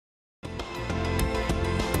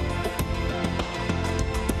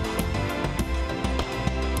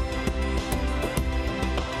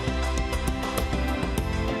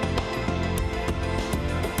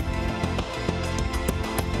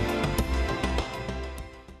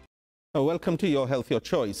Welcome to Your Health, Your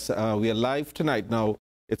Choice. We are live tonight now.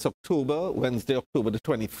 It's Wednesday, October the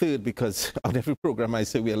 23rd, because on every program I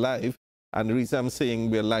say we are live. And the reason I'm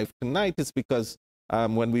saying we are live tonight is because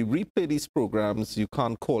when we replay these programs, you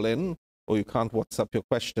can't call in or you can't WhatsApp your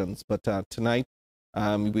questions. But tonight,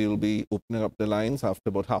 we'll be opening up the lines after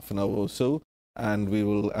about half an hour or so, and we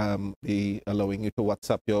will be allowing you to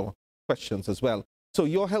WhatsApp your questions as well. So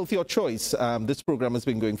Your Health, Your Choice. This program has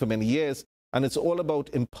been going for many years, and it's all about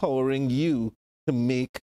empowering you to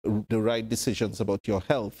make the right decisions about your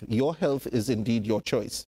health. Your health is indeed your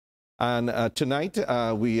choice. And tonight,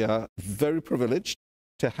 we are very privileged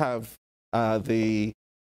to have the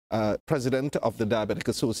president of the Diabetic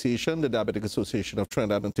Association, the Diabetic Association of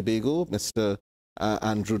Trinidad and Tobago, Mr.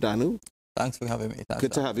 Andrew Danu. Thanks for having me.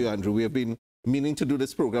 Good to have you, Andrew. We have been meaning to do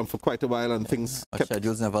this program for quite a while, and things Our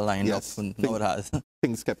schedules never lined up, and now it has.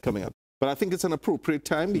 Things kept coming up. But I think it's an appropriate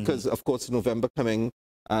time because, of course, November coming,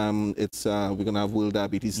 we're going to have World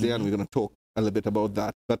Diabetes Day, and we're going to talk a little bit about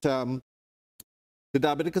that. But the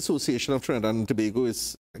Diabetic Association of Trinidad and Tobago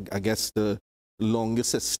is, I guess, the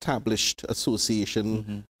longest established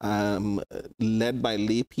association led by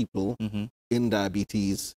lay people in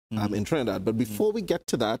diabetes in Trinidad. But before we get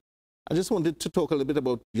to that, I just wanted to talk a little bit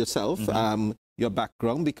about yourself, your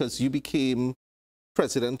background, because you became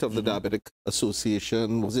president of the Diabetic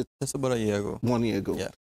Association, was it? Just about a year ago. 1 year ago. Yeah.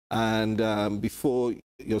 And before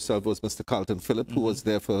yourself was Mr. Carlton Phillip, who was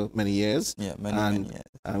there for many years. Yeah, many years.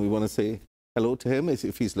 And we want to say hello to him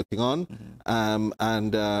if he's looking on.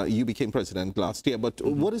 You became president last year. But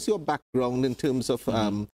what is your background in terms of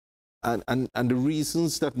and the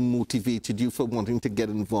reasons that motivated you for wanting to get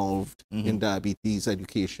involved in diabetes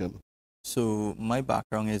education? So my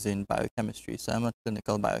background is in biochemistry. So I'm a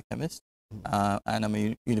clinical biochemist, and I'm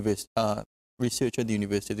a researcher at the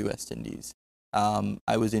University of the West Indies.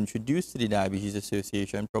 I was introduced to the Diabetes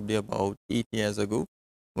Association probably about 8 years ago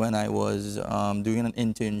when I was doing an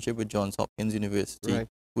internship with Johns Hopkins University,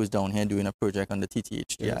 who was down here doing a project on the TTHDI.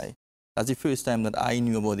 Yes. That's the first time that I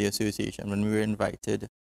knew about the association, when we were invited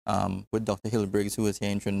with Dr. Hilbriggs, who was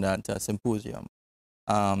here in Trinidad, to a symposium.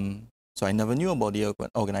 So I never knew about the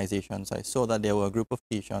organization. So I saw that there were a group of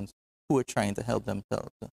patients who were trying to help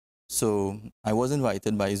themselves. So I was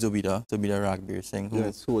invited by Zubida Ragbir Singh, who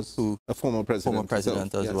was a former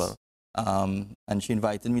president, as well. And she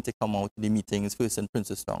invited me to come out to the meetings, first in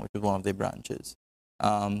Princestown, which was one of their branches.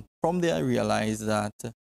 From there, I realized that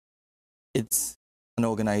it's an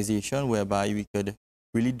organization whereby we could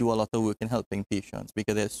really do a lot of work in helping patients,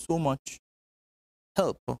 because there's so much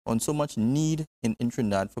help and so much need in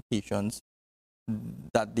Trinidad for patients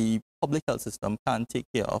that the public health system can't take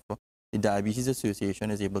care of. The Diabetes Association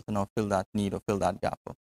is able to now fill that need or fill that gap.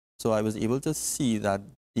 So I was able to see that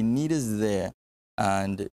the need is there,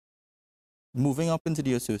 and moving up into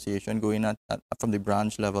the association, going from the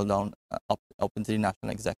branch level down up into the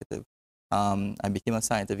national executive, I became a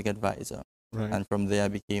scientific advisor. And from there, I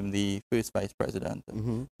became the first vice president.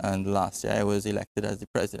 And last year, I was elected as the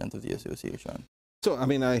president of the association. So, I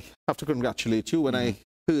mean, I have to congratulate you. When I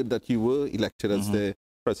heard that you were elected as the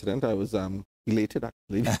president, I was elated,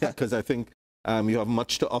 actually, because I think you have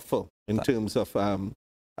much to offer in terms of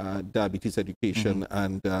diabetes education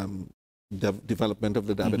and the development of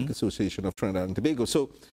the Diabetic Association of Trinidad and Tobago.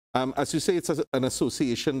 So, as you say, it's an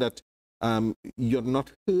association that you're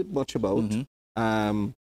not heard much about.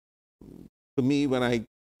 For me, when I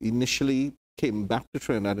initially came back to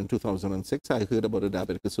Trinidad in 2006, I heard about the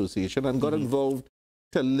Diabetic Association and got involved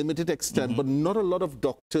to a limited extent, but not a lot of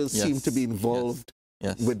doctors seem to be involved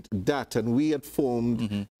with that. And we had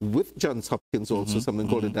formed with Johns Hopkins also something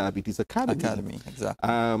called the Diabetes Academy.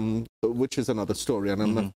 Which is another story, and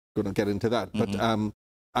I'm not going to get into that.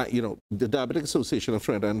 But, you know, the Diabetic Association of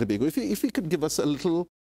Trinidad and Tobago, if you could give us a little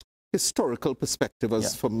historical perspective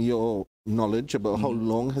as from your knowledge about how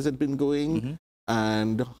long has it been going,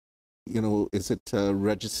 and you know, is it a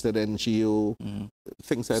registered NGO,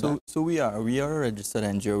 things like that? So we are a registered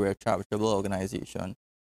NGO. We're a charitable organization,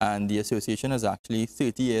 and the association is actually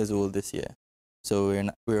 30 years old this year. So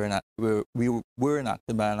we were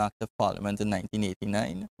enacted by an act of parliament in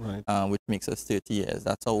 1989, which makes us 30 years.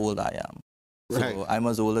 That's how old I am. So I'm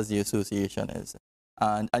as old as the association is.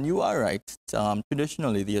 And you are right.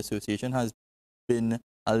 Traditionally, the association has been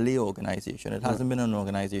a lay organization. It hasn't been an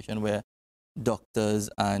organization where doctors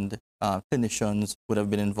and clinicians would have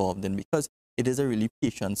been involved in, because it is a really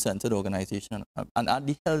patient-centered organization. And at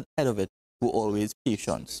the head of it were always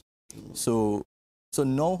patients. So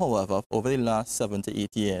now, however, over the last 7 to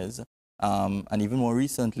 8 years, and even more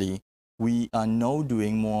recently, we are now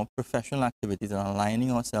doing more professional activities and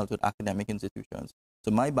aligning ourselves with academic institutions.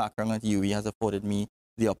 So my background at UE has afforded me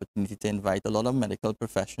the opportunity to invite a lot of medical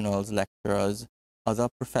professionals, lecturers, other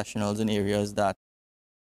professionals in areas that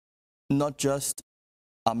not just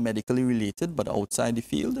are medically related, but outside the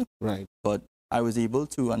field. Right. But I was able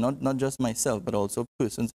to, and not just myself, but also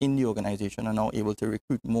persons in the organization are now able to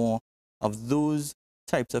recruit more of those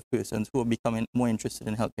types of persons who are becoming more interested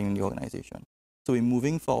in helping in the organization. So we're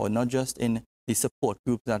moving forward, not just in the support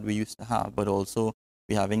group that we used to have, but also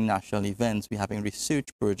we're having national events, we're having research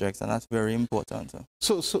projects, and that's very important.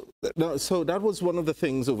 So that was one of the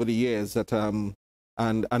things over the years that,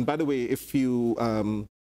 and by the way, if you, on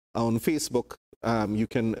Facebook, you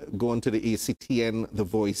can go onto the ACTN The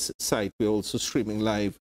Voice site. We're also streaming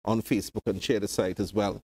live on Facebook and share the site as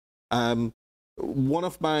well. One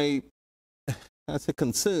of my, I'd say,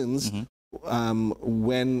 concerns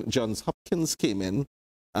when Johns Hopkins came in,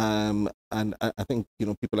 and I think, you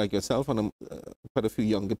know, people like yourself and quite a few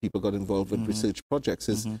younger people got involved with research projects,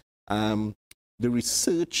 is the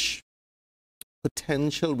research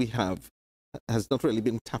potential we have has not really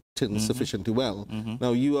been tapped in sufficiently well.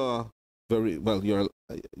 Now, you are very well, you're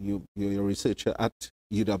a researcher at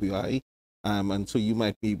UWI, and so you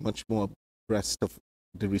might be much more abreast of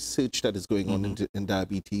the research that is going on in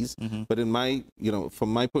diabetes. But in my, you know,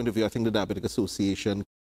 from my point of view, I think the Diabetic Association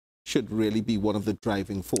should really be one of the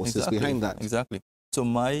driving forces behind that. Exactly. So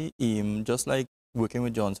my aim, just like working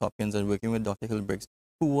with Johns Hopkins and working with Dr. Hilbriggs,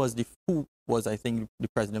 who was I think the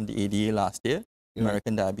president of the ADA last year,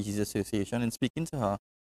 American Diabetes Association, and speaking to her,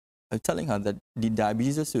 telling her that the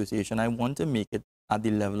Diabetes Association, I want to make it at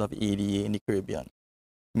the level of ADA in the Caribbean.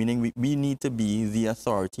 Meaning we need to be the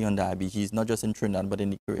authority on diabetes, not just in Trinidad, but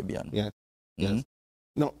in the Caribbean. Yeah. Yes.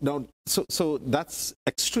 No, so that's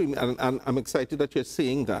extreme, and I'm excited that you're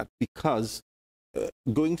saying that, because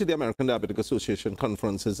going to the American Diabetic Association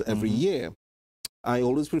conferences every year, I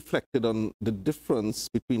always reflected on the difference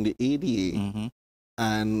between the ADA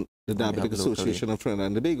and the Diabetic Association of Trinidad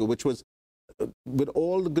and Tobago, which was, with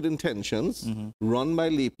all the good intentions, run by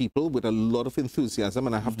lay people with a lot of enthusiasm,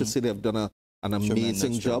 and I have to say they've done an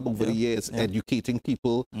amazing job over the years educating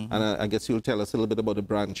people, and I guess you'll tell us a little bit about the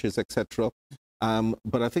branches, etc.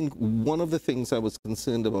 But I think one of the things I was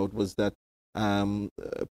concerned about was that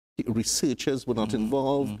researchers were not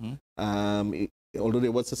involved, although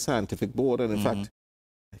there was a scientific board, and in fact,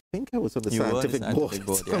 I think I was on the scientific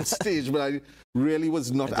board on stage, but I really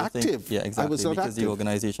was not active. Yeah, exactly, I was not because active. the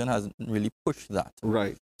organization hasn't really pushed that.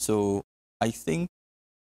 Right. So I think,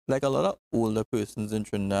 like a lot of older persons in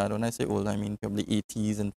Trinidad, when I say old, I mean probably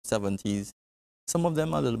 80s and 70s, some of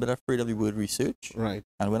them are a little bit afraid of the word research. Right.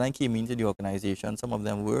 And when I came into the organization, some of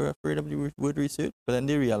them were afraid of the word research, but then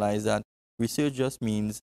they realized that research just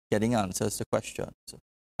means getting answers to questions.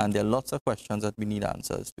 And there are lots of questions that we need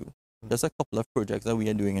answers to. There's a couple of projects that we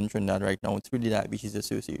are doing in Trinidad right now through the Diabetes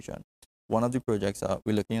Association. One of the projects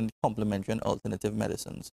we're looking at complementary and alternative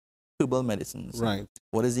medicines, herbal medicines. Right.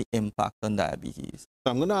 What is the impact on diabetes?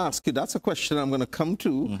 I'm going to ask you, that's a question I'm going to come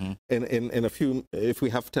to in a few, if we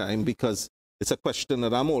have time, because it's a question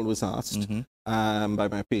that I'm always asked by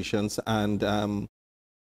my patients, and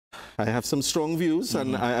I have some strong views,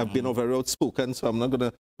 and I've been very outspoken, so I'm not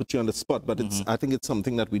going to put you on the spot, but I think it's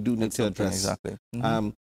something that we do need to address. Exactly.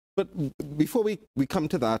 But before we come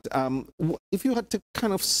to that, if you had to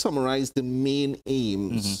kind of summarize the main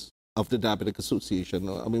aims of the Diabetic Association,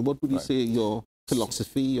 I mean, what would you say your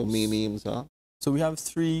philosophy, your main aims are? So we have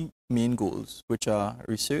three main goals, which are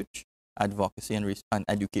research, advocacy, and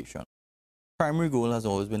education. Primary goal has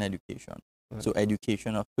always been education. Right. So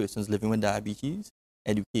education of persons living with diabetes,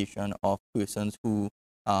 education of persons who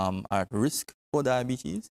are at risk for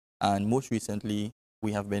diabetes, and most recently,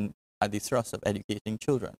 we have been at the thrust of educating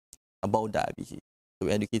children about diabetes. So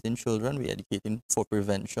we're educating children, we're educating for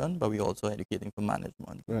prevention, but we're also educating for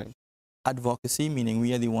management. Right. Advocacy, meaning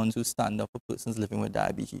we are the ones who stand up for persons living with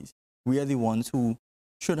diabetes. We are the ones who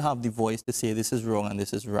should have the voice to say this is wrong and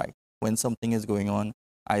this is right. When something is going on,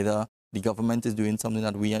 either the government is doing something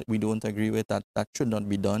that we don't agree with, that should not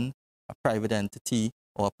be done, a private entity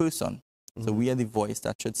or a person. So we are the voice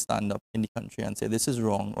that should stand up in the country and say this is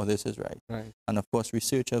wrong or this is right. Right. And of course,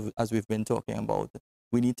 research, as we've been talking about,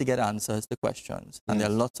 we need to get answers to questions. And there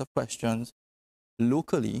are lots of questions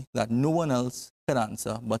locally that no one else can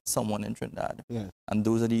answer but someone in Trinidad. Yeah. And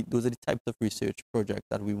those are the types of research projects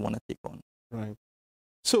that we want to take on. Right.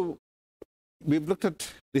 So we've looked at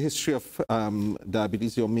the history of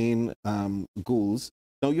diabetes, your main goals.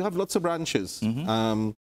 Now you have lots of branches.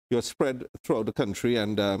 You're spread throughout the country,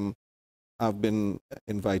 and I've been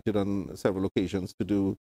invited on several occasions to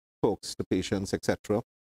do talks to patients, etc.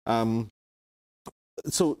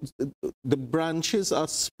 So the branches are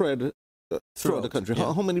spread throughout the country.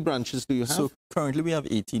 Yeah. How many branches do you have? So currently we have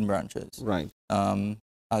 18 branches. Right.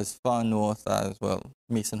 As far north as, well,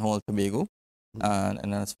 Mason Hall, Tobago,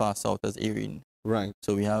 and as far south as Erin. Right.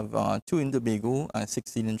 So we have 2 in Tobago and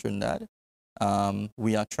 16 in Trinidad.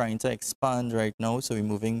 We are trying to expand right now, so we're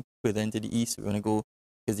moving further into the east. We're going to go,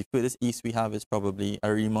 because the furthest east we have is probably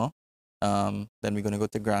Arima. Then we're going to go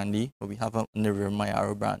to Grandi, where we have a River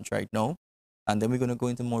Mayaro branch right now. And then we're going to go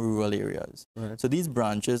into more rural areas. Right. So these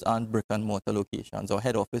branches aren't brick and mortar locations. Our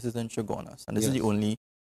head office is in Chagonas, and this is the only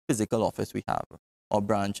physical office we have. Our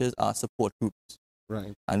branches are support groups.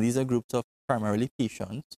 Right. And these are groups of primarily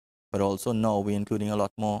patients, but also now we're including a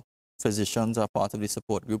lot more physicians are part of the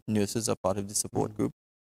support group, nurses are part of the support group.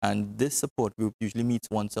 And this support group usually meets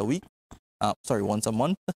once a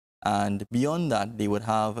month. And beyond that, they would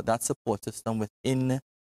have that support system within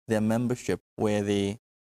their membership where they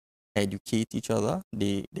educate each other,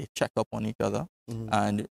 they check up on each other.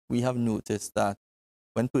 And we have noticed that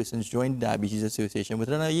when persons join the Diabetes Association,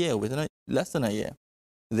 within less than a year,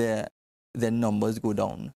 their numbers go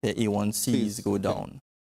down, their A1Cs go down,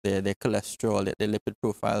 their cholesterol, their lipid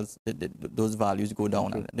profiles, those values go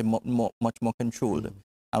down, and they're much more controlled.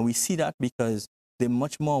 And we see that because they're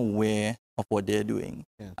much more aware of what they're doing.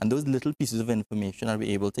 And those little pieces of information that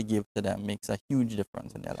we're able to give to them makes a huge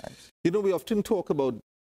difference in their lives. You know, we often talk about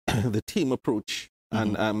the team approach,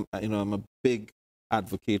 and I'm a big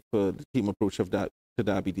advocate for the team approach of to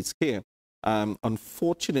diabetes care.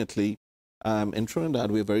 Unfortunately, in Trinidad,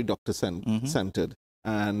 we're very doctor-centered.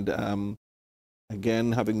 And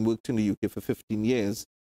again, having worked in the UK for 15 years,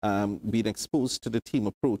 being exposed to the team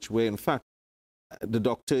approach, where in fact, the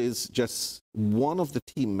doctor is just one of the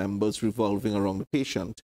team members revolving around the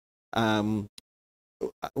patient. One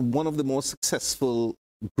of the more successful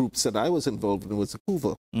groups that I was involved in was the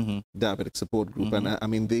Hoover Diabetic Support Group. And I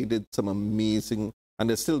mean, they did some amazing, and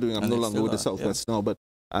they're still doing, I'm no longer with the Southwest now, but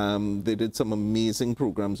they did some amazing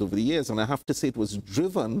programs over the years. And I have to say it was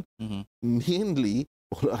driven mainly,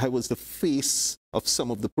 I was the face of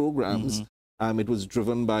some of the programs. It was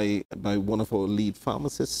driven by one of our lead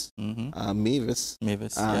pharmacists, Mavis.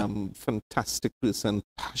 Fantastic person,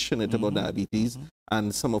 passionate about diabetes,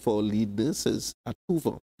 and some of our lead nurses at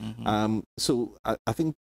Hoover. So I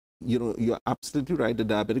think, you know, you're absolutely right. The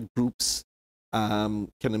diabetic groups can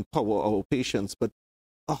empower our patients, but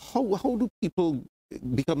how do people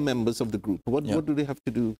become members of the group? What do they have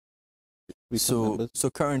to do? So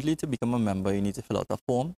currently, to become a member, you need to fill out a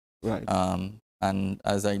form. Right. And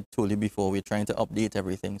as I told you before, we're trying to update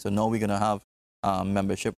everything. So now we're going to have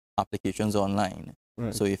membership applications online.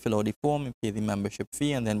 Right. So you fill out the form, you pay the membership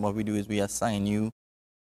fee, and then what we do is we assign you,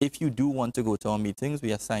 if you do want to go to our meetings,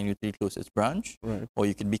 we assign you to the closest branch. Right. Or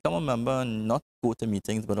you can become a member and not go to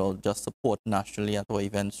meetings, but I'll just support nationally at our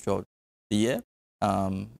events throughout the year.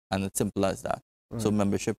 And it's simple as that. Right. So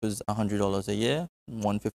membership is $100 a year,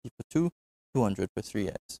 $150 for 2, $200 for 3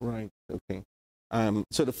 years. Right. Okay.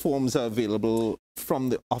 So the forms are available from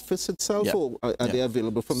the office itself, or are they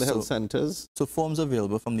available from the health centers? So forms are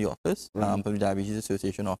available from the office, from the Diabetes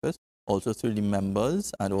Association office, also through the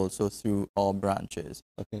members, and also through our branches.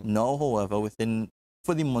 Okay. Now, however,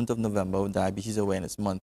 for the month of November, Diabetes Awareness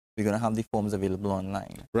Month, we're going to have the forms available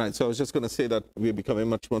online. Right. So I was just going to say that we're becoming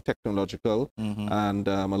much more technological, and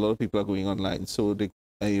a lot of people are going online. So they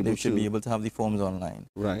should be able to have the forms online.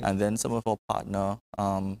 Right. And then some of our partner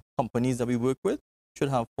companies that we work with should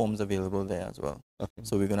have forms available there as well. Okay.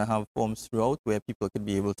 So we're going to have forms throughout where people could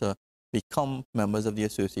be able to become members of the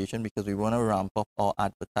association, because we want to ramp up our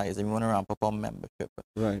advertising, we want to ramp up our membership.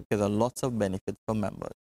 Right. Because there are lots of benefits for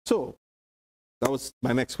members. So that was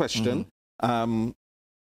my next question.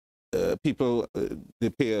 People, they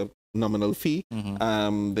pay a nominal fee.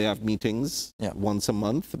 They have meetings once a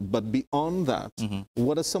month. But beyond that,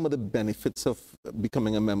 what are some of the benefits of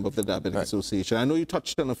becoming a member of the Diabetic Association? I know you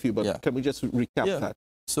touched on a few, but can we just recap that?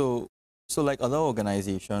 So like other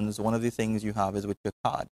organizations, one of the things you have is with your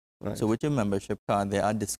card. Right. So with your membership card, there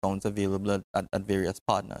are discounts available at various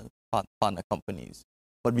partner companies.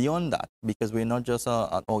 But beyond that, because we're not just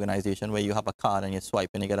an organization where you have a card and you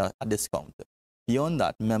swipe and you get a discount. Beyond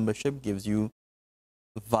that, membership gives you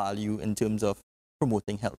value in terms of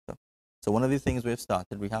promoting health. So one of the things we've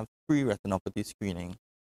started, we have free retinopathy screening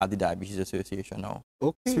at the Diabetes Association now.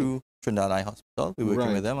 Okay. Through Trinidad Eye Hospital. We're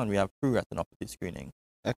working with them, and we have free retinopathy screening.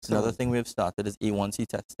 Excellent. Another thing we've started is A1C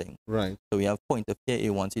testing. Right. So we have point-of-care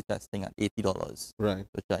A1C testing at $80. Right.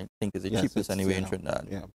 Which I think is the cheapest anyway in Trinidad.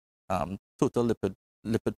 Yeah. Total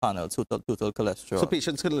lipid panel, total cholesterol. So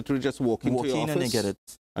patients can literally just walk into your office and they get it.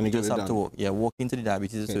 And you just have done. to walk into the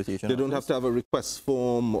Diabetes Association. They don't have to have a request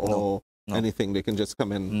form or anything. They can just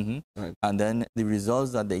come in. Right. And then the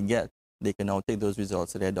results that they get they can now take those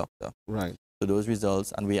results to their doctor. Right. So those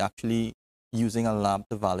results, and we're actually using a lab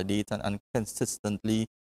to validate and consistently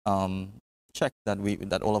check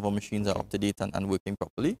that all of our machines are up to date and working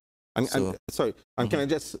properly. And can I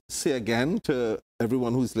just say again to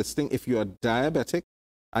everyone who's listening, if you are diabetic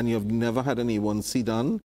and you have never had an A1C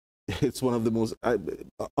done, it's one of the most,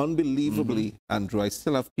 unbelievably, Andrew, I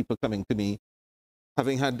still have people coming to me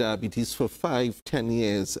having had diabetes for 5-10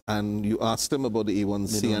 years, and you ask them about the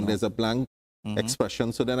A1C and there's a blank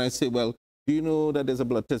expression. So then I say, well, do you know that there's a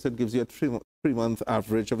blood test that gives you a three-month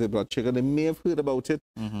average of your blood sugar? They may have heard about it.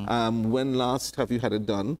 When last have you had it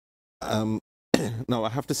done? Now, I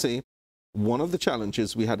have to say, one of the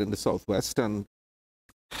challenges we had in the Southwest, and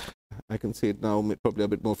I can say it now probably a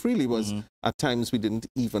bit more freely, was at times we didn't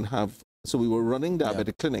even have, so we were running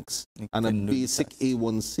diabetic clinics, and a basic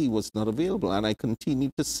A1C was not available. And I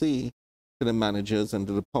continued to say to the managers and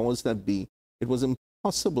to the powers that be, it was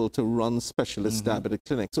impossible to run specialist diabetic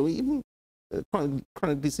clinics, or even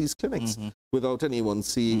chronic disease clinics without an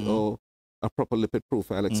A1C or a proper lipid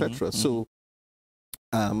profile, etc. So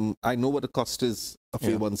I know what the cost is of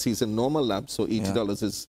A1Cs in normal labs, so $80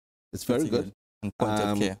 is very good. And point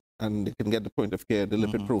of care. And you can get the point of care, the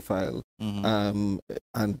lipid profile, and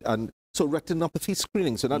so retinopathy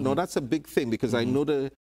screening. So that, no, that's a big thing, because I know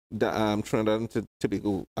the Trinidad and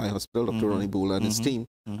Tobago Eye Hospital, Dr. Ronnie Bula and his team,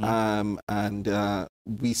 and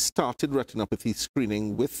we started retinopathy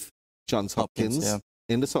screening with Johns Hopkins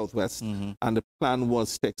in the Southwest, and the plan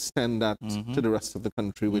was to extend that to the rest of the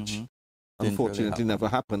country, which unfortunately never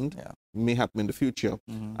happened. May happen in the future.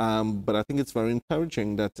 But I think it's very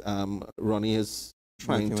encouraging that Ronnie is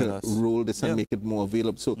trying to roll this and make it more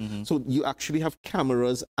available. So, so you actually have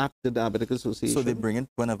cameras at the Diabetic Association? So they bring it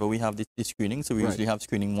whenever we have the screening. So we usually have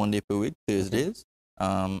screening 1 day per week, Thursdays.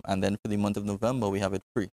 And then for the month of November, we have it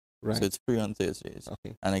free. So it's free on Thursdays.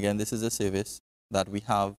 And again, this is a service that we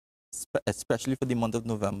have, especially for the month of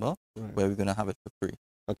November, where we're going to have it for free.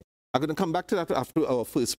 I'm going to come back to that after our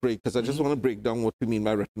first break, because I just want to break down what we mean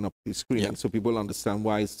by retinopathy screening so people understand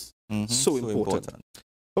why it's so important.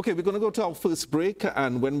 Okay, we're going to go to our first break,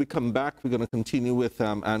 and when we come back, we're going to continue with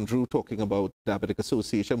Andrew talking about Diabetic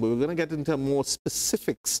Association, but we're going to get into more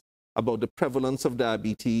specifics about the prevalence of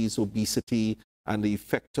diabetes, obesity, and the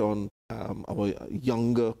effect on our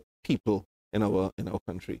younger people in our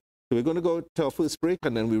country. So we're going to go to our first break,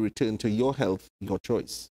 and then we return to Your Health, Your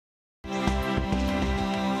Choice.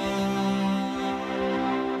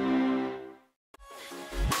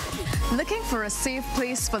 Looking for a safe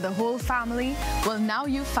place for the whole family? Well, now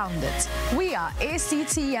you found it. We are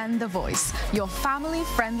ACTN The Voice, your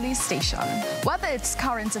family-friendly station. Whether it's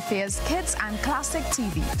current affairs, kids and classic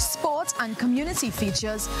TV, sport and community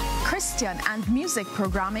features, Christian and music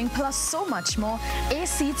programming, plus so much more,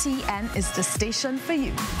 ACTN is the station for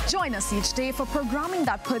you. Join us each day for programming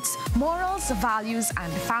that puts morals, values,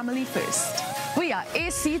 and family first. We are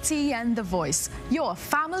ACTN The Voice, your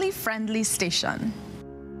family-friendly station.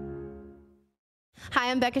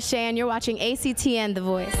 Hi, I'm Becca Shea, and you're watching ACTN The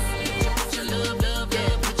Voice.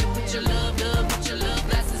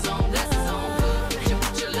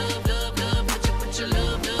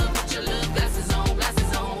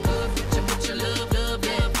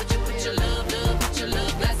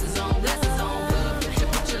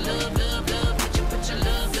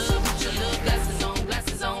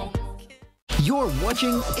 You're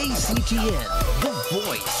watching ACTN The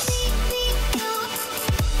Voice.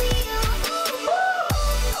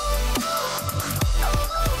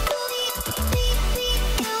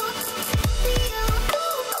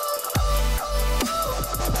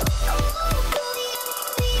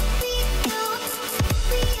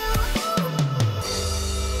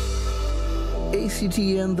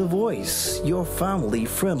 ACTN The Voice, your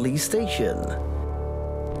family-friendly station.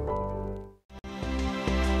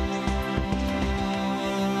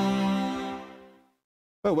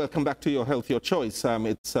 Well, welcome back to Your Health, Your Choice.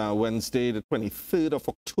 It's Wednesday, the 23rd of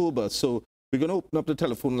October. So we're going to open up the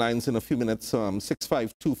telephone lines in a few minutes,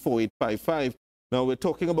 6524855. Now, we're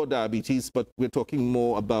talking about diabetes, but we're talking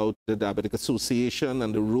more about the Diabetic Association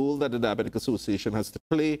and the role that the Diabetic Association has to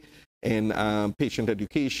play in patient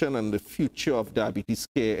education and the future of diabetes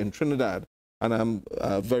care in Trinidad. And I'm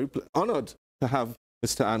very honored to have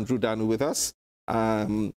Mr. Andrew Danu with us.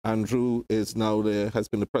 Andrew is now has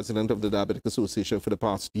been the president of the Diabetic Association for the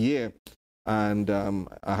past year. And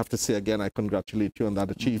I have to say again, I congratulate you on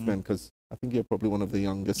that achievement, because I think you're probably one of the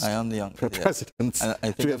youngest. I am the youngest presidents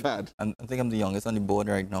we have had. And I think I'm the youngest on the board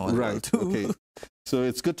right now as well, too. Okay. So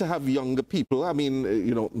it's good to have younger people. I mean,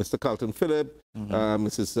 you know, Mr. Carlton Phillip,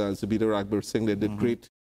 Mrs. Zubida Ragbir Singh, they did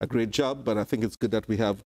a great job, but I think it's good that we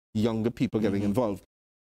have younger people getting involved.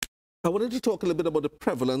 I wanted to talk a little bit about the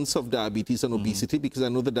prevalence of diabetes and obesity, because I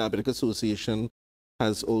know the Diabetic Association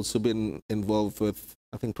has also been involved with,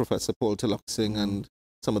 I think, Professor Paul Taloxing and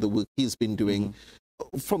some of the work he's been doing.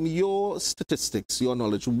 From your statistics, your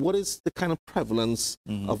knowledge, what is the kind of prevalence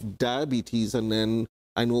of diabetes? And then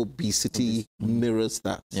I know obesity mirrors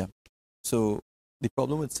that. Yeah. So the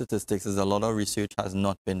problem with statistics is a lot of research has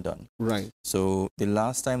not been done. Right. So the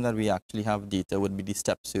last time that we actually have data would be the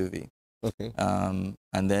STEP survey. Okay.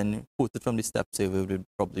 And then quoted from the STEP survey would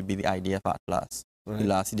probably be the IDF Atlas, the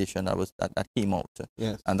last edition that came out.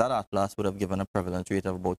 Yes. And that Atlas would have given a prevalence rate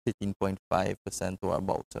of about 13.5% or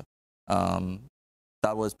about.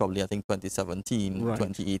 That was probably, I think, 2017,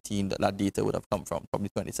 2018, that data would have come from, probably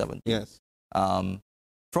 2017. Yes.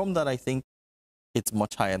 From that, I think it's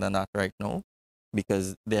much higher than that right now,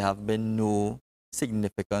 because there have been no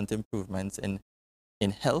significant improvements in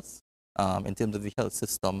health, in terms of the health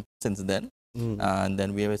system since then. And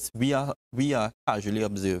then we are casually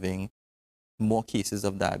observing more cases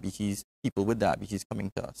of diabetes, people with diabetes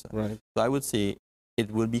coming to us. Right. So I would say it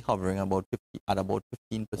will be hovering about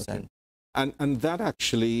 15%. Okay. And that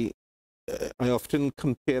actually, I often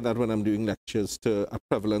compare that when I'm doing lectures to a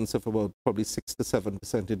prevalence of about probably 6 to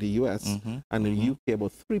 7% in the US, and in the UK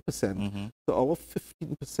about 3%. So our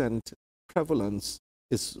 15% prevalence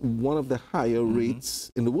is one of the higher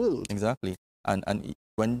rates in the world. Exactly. And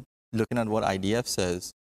when looking at what IDF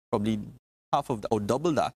says, probably half of that, or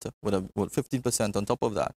double that, with 15% on top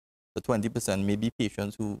of that, the 20% may be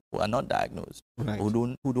patients who are not diagnosed, who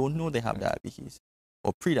don't know they have diabetes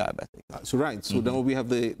or pre-diabetic. So now we have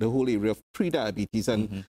the whole area of pre-diabetes,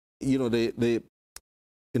 and you know, the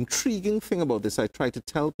intriguing thing about this, I try to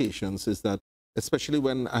tell patients, is that especially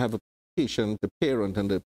when I have a patient, the parent and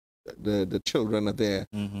the children are there,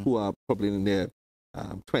 who are probably in their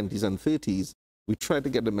 20s and 30s, we try to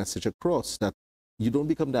get the message across that you don't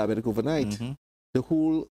become diabetic overnight. The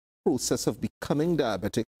whole process of becoming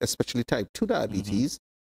diabetic, especially type 2 diabetes,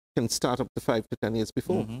 can start up to 5 to 10 years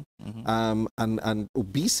before. And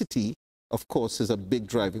obesity, of course, is a big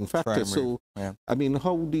driving factor. So, I mean,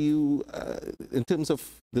 how do you, in terms of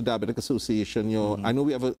the Diabetic Association, I know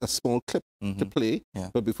we have a small clip to play,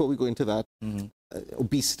 but before we go into that,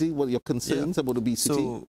 obesity, what are your concerns about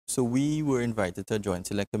obesity? So we were invited to a joint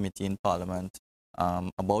select committee in Parliament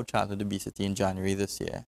about childhood obesity in January this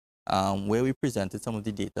year, where we presented some of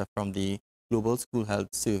the data from the Global School Health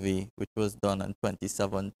Survey, which was done in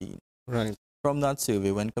 2017. Right. From that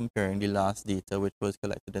survey, when comparing the last data, which was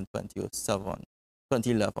collected in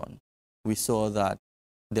 2011, we saw that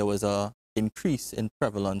there was an increase in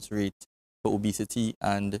prevalence rate for obesity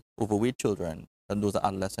and overweight children, and those are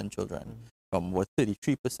adolescent children, from about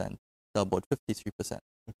 33% to about 53%.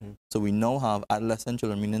 So we now have adolescent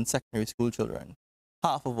children, meaning secondary school children.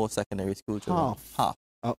 Half of our secondary school children, half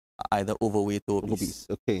either overweight or obese.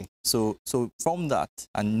 Okay. So from that,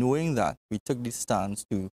 and knowing that, we took this stance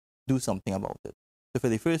to do something about it. So for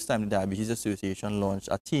the first time, the Diabetes Association launched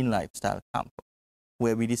a teen lifestyle camp,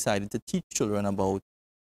 where we decided to teach children about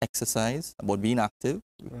exercise, about being active,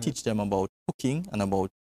 teach them about cooking, and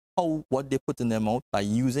about what they put in their mouth by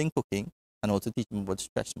using cooking, and also teach them about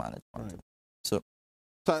stress management. So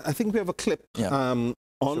I think we have a clip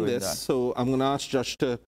on this. That. So I'm going to ask Josh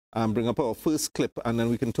to bring up our first clip, and then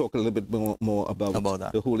we can talk a little bit more about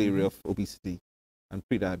that. The whole area of obesity and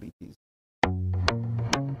prediabetes.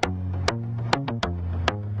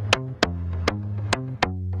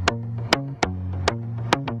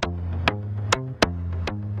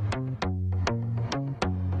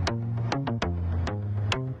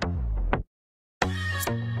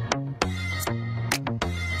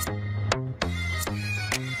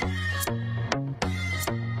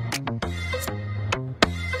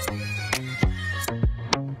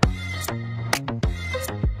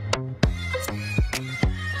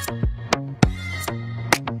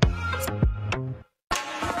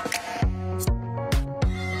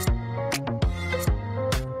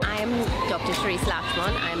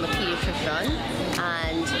 I'm a pediatrician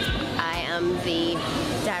and I am the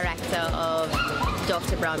director of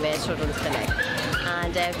Dr. Brownbear's Children's Clinic.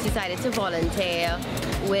 And I've decided to volunteer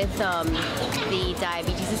with the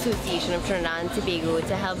Diabetes Association of Trinidad and Tobago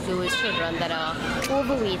to help those children that are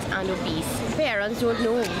overweight and obese. Parents don't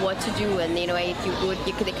know what to do, and you know,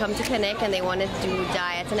 if they come to clinic and they want to do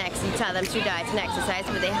diet and exercise, tell them to do diet and exercise,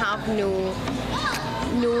 but they have no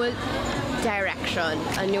direction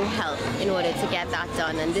and no help in order to get that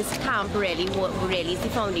done, and this camp really is the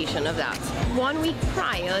foundation of that. 1 week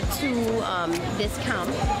prior to this camp,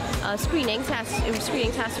 screening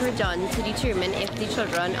tests were done to determine if the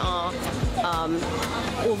children are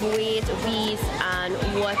overweight, obese, and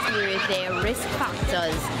what were their risk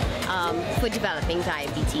factors for developing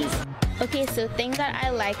diabetes. Okay, so things that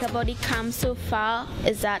I like about the camp so far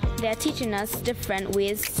is that they're teaching us different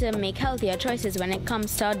ways to make healthier choices when it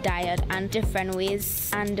comes to our diet, and different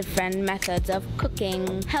ways and different methods of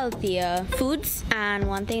cooking healthier foods. And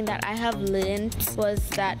one thing that I have learned was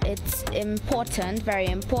that it's important, very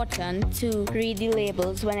important, to read the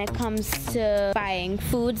labels when it comes to buying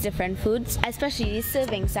foods, different foods, especially the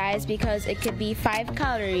serving size, because it could be 5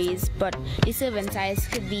 calories, but the serving size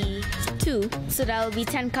could be 2, so that will be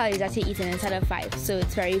 10 calories that you're eating instead of 5. So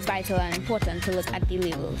it's very vital and important to look at the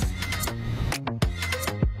labels.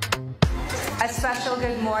 A special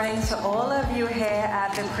good morning to all of you here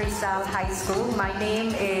at the Cristal High School. My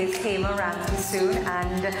name is Hema Rantisoon,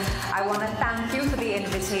 and I want to thank you for the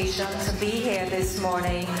invitation to be here this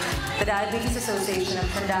morning. The Diabetes Association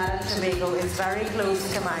of Trinidad and Tobago is very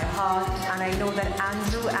close to my heart, and I know that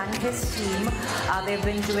Andrew and his team, they've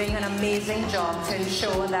been doing an amazing job to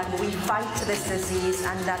ensure that we fight this disease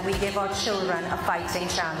and that we give our children a fighting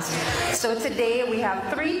chance. So today we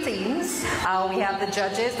have 3 teams. We have the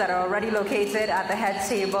judges that are already located at the head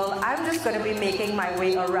table. I'm just going to be making my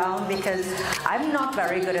way around because I'm not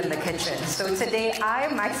very good in the kitchen. So today I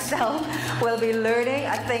myself will be learning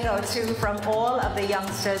a thing or two from all of the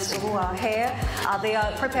youngsters who are here. They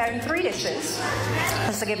are preparing 3 dishes,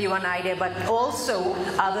 just to give you an idea, but also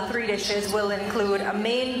the 3 dishes will include a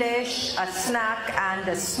main dish, a snack, and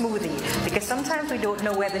a smoothie, because sometimes we don't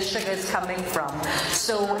know where the sugar is coming from.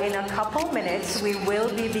 So in a couple minutes we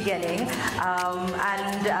will be beginning,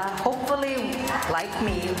 and hopefully, like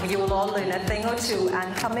me, you will all learn a thing or two,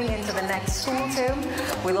 and coming into the next school term,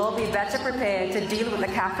 we'll all be better prepared to deal with the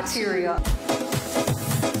cafeteria.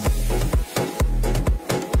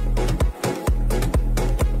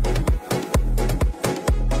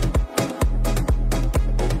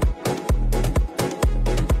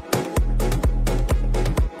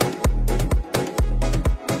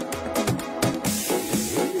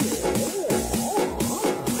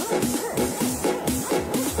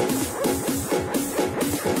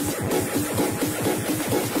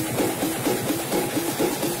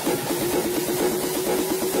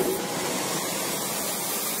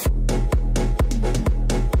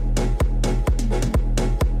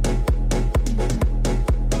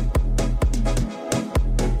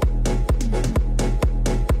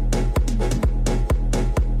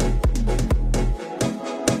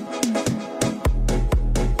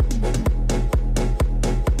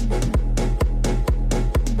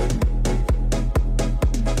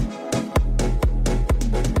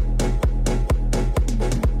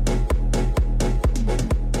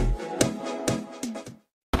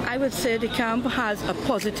 I would say the camp has a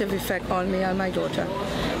positive effect on me and my daughter.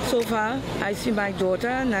 So far, I see my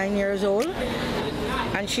daughter, 9 years old,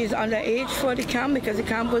 and she's underage for the camp because the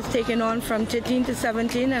camp was taken on from 13 to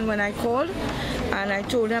 17. And when I called and I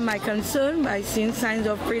told them my concern by seeing signs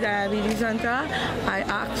of pre-diabetes on her, I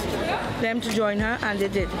asked them to join her, and they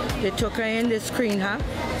did. They took her in, they screened her,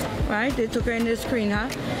 right? They took her in, they screened her.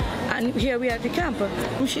 And here we are at the camp.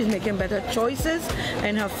 She's making better choices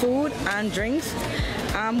in her food and drinks.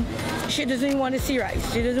 She doesn't even want to see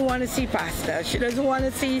rice. She doesn't want to see pasta. She doesn't want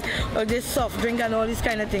to see this soft drink and all these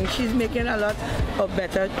kind of things. She's making a lot of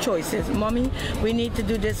better choices. Mommy, we need to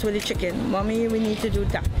do this with the chicken. Mommy, we need to do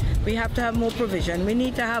that. We have to have more provision. We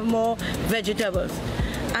need to have more vegetables.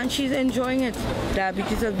 And she's enjoying it.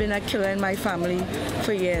 Diabetes has been a killer in my family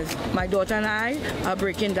for years. My daughter and I are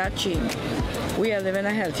breaking that chain. We are living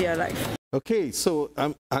a healthier life. Okay, so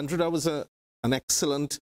Andrew, that was an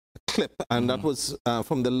excellent clip, and that was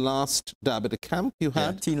from the last diabetic camp you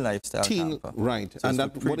had. Yeah, teen lifestyle camp. Right. So and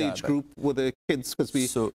that, what age group were the kids? Because we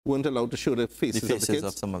weren't allowed to show the faces of the kids.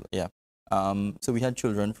 Of some of so we had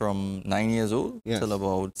children from 9 years old till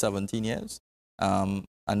about 17 years, and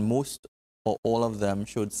most or all of them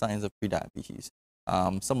showed signs of prediabetes.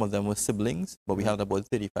 Some of them were siblings, but we had about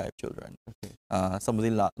 35 children. Okay. Some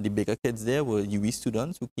of the bigger kids there were UE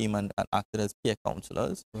students who came and acted as peer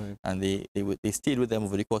counselors, and they stayed with them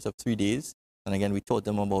over the course of 3 days. And again, we taught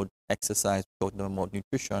them about exercise, we taught them about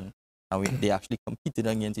nutrition, and they actually competed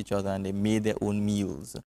against each other, and they made their own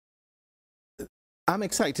meals. I'm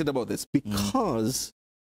excited about this because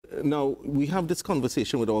now we have this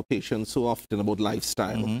conversation with our patients so often about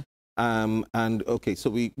lifestyle. And okay, so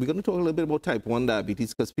we're going to talk a little bit about type 1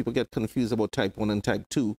 diabetes because people get confused about type 1 and type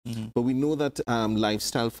 2. But we know that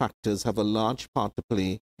lifestyle factors have a large part to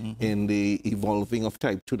play in the evolving of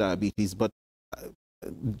type 2 diabetes. But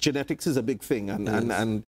genetics is a big thing,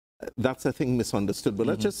 and that's, I think, misunderstood. But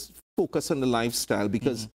let's just focus on the lifestyle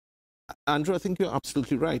because, Andrew, I think you're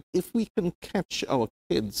absolutely right. If we can catch our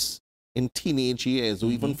kids in teenage years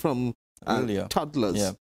or even from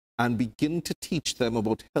toddlers, and begin to teach them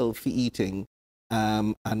about healthy eating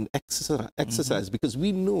and exercise, because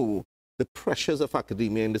we know the pressures of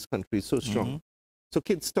academia in this country is so strong. So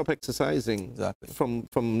kids stop exercising from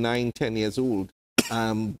 9, 10 years old.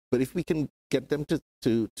 But if we can get them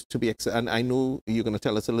to be and I know you're going to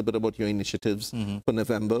tell us a little bit about your initiatives for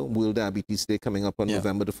November, World Diabetes Day coming up on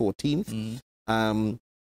November the 14th.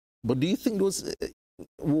 But do you think those,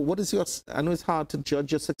 what is your, I know it's hard to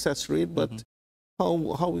judge your success rate, but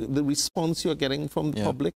how the response you're getting from the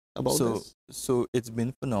public about this? So it's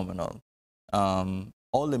been phenomenal.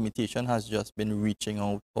 All limitation has just been reaching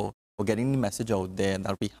out or getting the message out there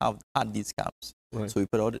that we have had these camps. So we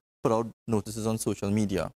put out notices on social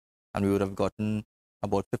media, and we would have gotten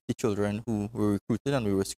about 50 children who were recruited, and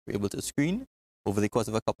we were able to screen over the course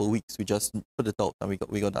of a couple of weeks. We just put it out, and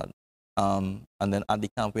we got that. And then at the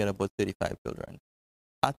camp, we had about 35 children.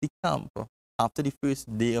 At the camp, after the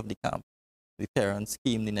first day of the camp, the parents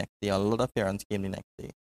came the next day. A lot of parents came the next day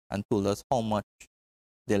and told us how much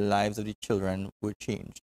the lives of the children were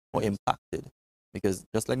changed or impacted. Because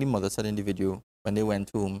just like the mother said in the video, when they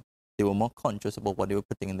went home, they were more conscious about what they were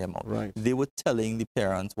putting in their mouth. They were telling the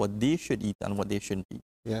parents what they should eat and what they shouldn't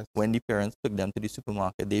eat. When the parents took them to the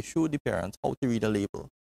supermarket, they showed the parents how to read a label,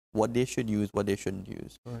 what they should use, what they shouldn't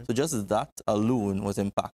use. So just that alone was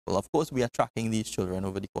impactful. Of course, we are tracking these children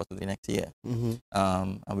over the course of the next year.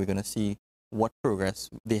 And we're going to see what progress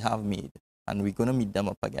they have made, and we're going to meet them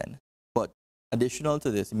up again. But additional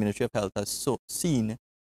to this, the Ministry of Health has seen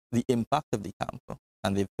the impact of the camp,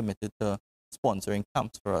 and they've committed to sponsoring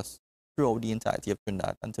camps for us throughout the entirety of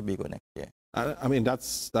Trinidad and Tobago next year. I mean,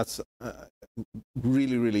 that's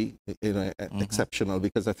really, really exceptional,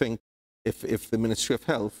 because I think if the Ministry of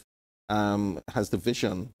Health has the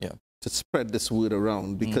vision to spread this word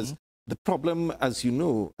around, because the problem, as you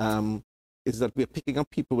know, is that we're picking up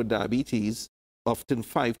people with diabetes often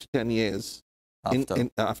 5 to 10 years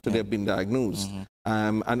after they've been diagnosed.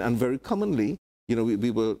 And very commonly, you know,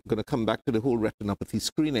 we were going to come back to the whole retinopathy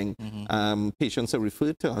screening. Patients are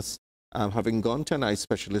referred to us having gone to an eye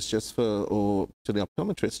specialist just for, or to the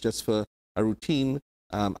optometrist just for a routine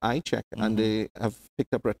eye check, and they have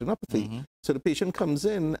picked up retinopathy. So the patient comes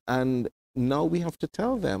in, and now we have to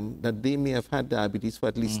tell them that they may have had diabetes for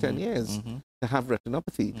at least 10 years to have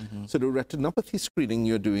retinopathy. So the retinopathy screening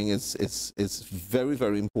you're doing is very,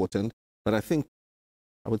 very important. But I think,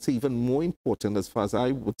 I would say even more important, as far as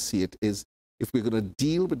I would see it, is if we're going to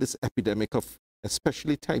deal with this epidemic of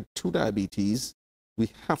especially type 2 diabetes,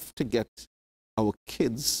 we have to get our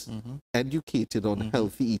kids educated on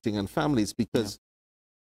healthy eating and families, because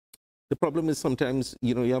the problem is sometimes,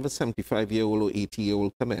 you know, you have a 75-year-old or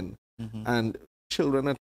 80-year-old come in, and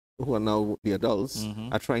children who are now the adults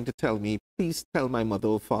are trying to tell me, please tell my mother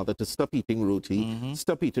or father to stop eating roti,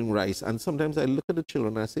 stop eating rice. And sometimes I look at the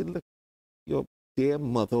children and I say, look, your dear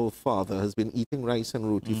mother or father has been eating rice and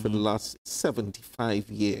roti for the last 75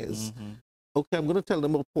 years. Okay, I'm going to tell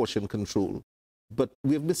them about portion control, but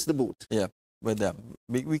we've missed the boat. Yeah, with them.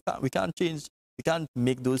 We can't change, we can't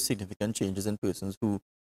make those significant changes in persons who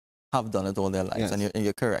have done it all their lives, and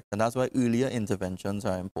you're correct. And that's why earlier interventions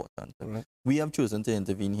are important. We have chosen to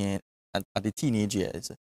intervene here at the teenage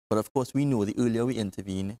years, but of course we know the earlier we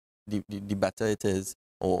intervene, the better it is,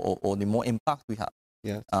 or the more impact we have.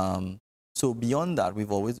 So beyond that, we've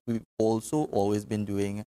also always been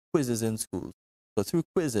doing quizzes in schools. So through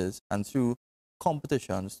quizzes and through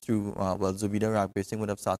competitions, through well, Zubida Rag Racing would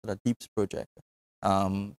have started a DEEPS project.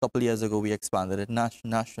 A couple of years ago, we expanded it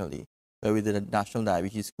nationally, where we did a national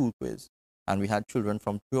diabetes school quiz, and we had children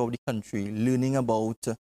from throughout the country learning about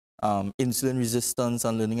insulin resistance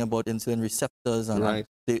and learning about insulin receptors, and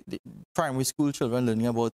the primary school children learning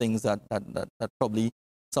about things that probably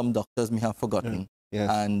some doctors may have forgotten.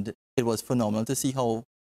 And it was phenomenal to see how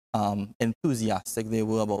enthusiastic they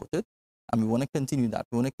were about it, and we want to continue that.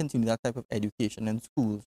 We want to continue that type of education in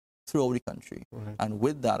schools throughout the country, and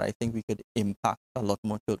with that, I think we could impact a lot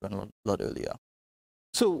more children a lot earlier.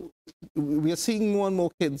 So we are seeing more and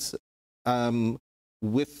more kids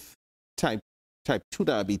with type 2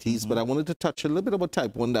 diabetes, but I wanted to touch a little bit about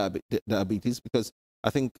type 1 diabetes, because I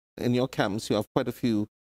think in your camps you have quite a few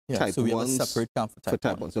type 1s. So we have a separate camp for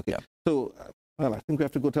type 1s. Okay. So, well, I think we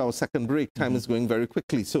have to go to our second break. Time is going very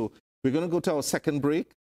quickly. So we're going to go to our second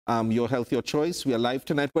break. Your Health, Your Choice. We are live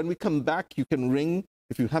tonight. When we come back, you can ring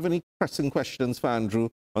if you have any pressing questions for Andrew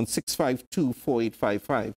on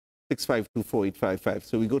 652-4855. 652-4855.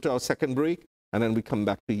 So we go to our second break, and then we come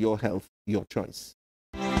back to Your Health, Your Choice.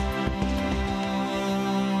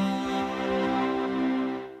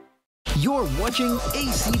 You're watching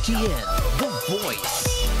ACTN, the voice.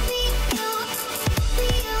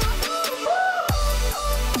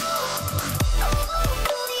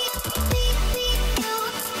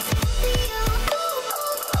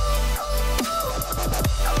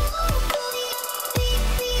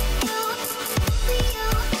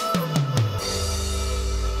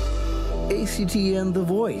 ACTN The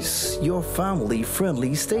Voice, your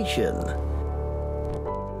family-friendly station.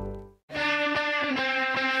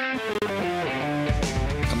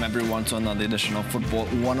 Welcome everyone to another edition of Football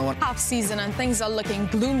 101. Half season and things are looking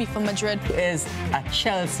gloomy for Madrid. Is a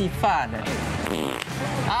Chelsea fan.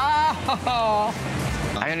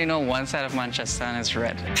 I only know one side of Manchester and it's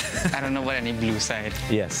red. I don't know about any blue side.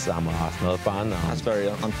 Yes, I'm an Arsenal fan. That's very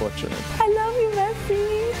unfortunate. I love you,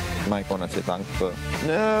 Messi. Mike want to say thanks for...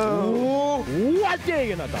 No! What are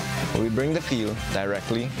you gonna do? We bring the feel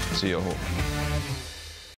directly to your home.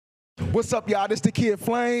 What's up, y'all? This the Kid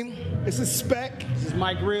Flame. This is Spec. This is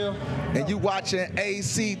Mike Real. And you watching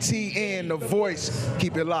ACTN The Voice.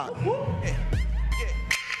 Keep it locked.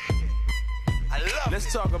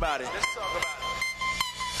 Let's talk about it.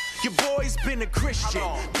 Your boy's been a Christian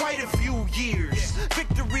quite a few years.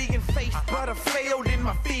 Victory and faith, but I failed in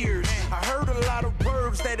my fears. I heard a lot of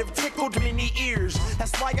words that have tickled many ears.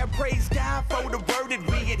 That's why I praise God for the word that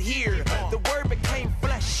we adhere. The word became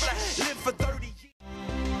flesh, lived for 30 years.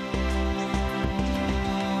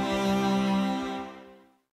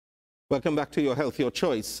 Welcome back to Your Health, Your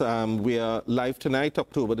Choice. We are live tonight,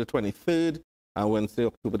 October the 23rd, Wednesday,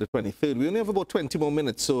 October the 23rd. We only have about 20 more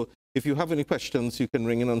minutes, so if you have any questions, you can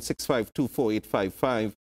ring in on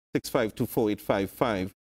 652-4855,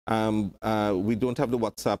 652-4855. We don't have the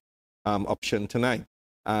WhatsApp option tonight,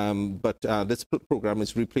 but this program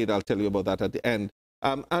is replayed. I'll tell you about that at the end.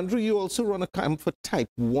 Andrew, you also run a camp for type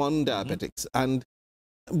 1 diabetics. And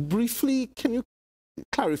briefly, can you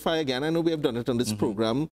clarify again? I know we have done it on this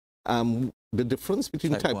program. The difference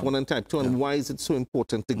between type 1 and type 2, and why is it so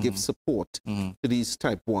important to give support to these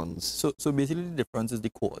type 1s? So basically the difference is the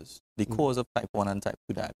cause of type 1 and type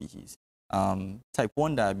 2 diabetes. Type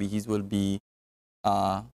 1 diabetes will be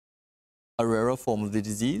a rarer form of the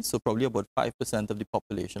disease, so probably about 5% of the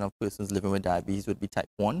population of persons living with diabetes would be type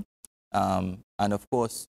 1. And of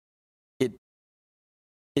course, it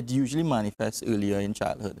usually manifests earlier in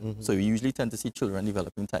childhood. So we usually tend to see children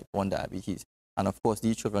developing type 1 diabetes. And of course,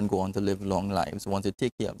 these children go on to live long lives once they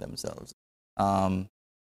take care of themselves.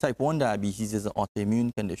 Type 1 diabetes is an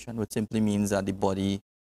autoimmune condition, which simply means that the body,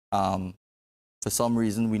 for some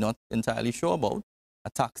reason we're not entirely sure about,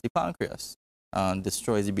 attacks the pancreas and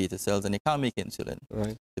destroys the beta cells, and it can't make insulin.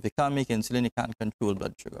 Right. If it can't make insulin, it can't control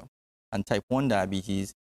blood sugar. And type 1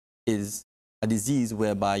 diabetes is a disease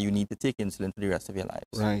whereby you need to take insulin for the rest of your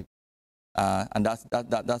lives. Right. And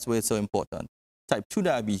that's where it's so important. Type 2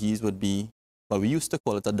 diabetes would be, well, we used to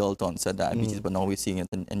call it adult onset diabetes, but now we're seeing it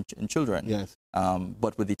in children. Yes.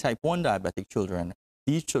 But with the type 1 diabetic children,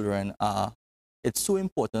 these children are, it's so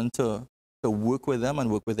important to work with them and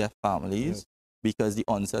work with their families because the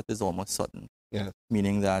onset is almost sudden. Yes.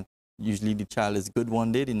 Meaning that usually the child is good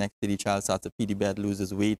one day, the next day the child starts to pee the bed,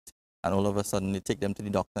 loses weight, and all of a sudden they take them to the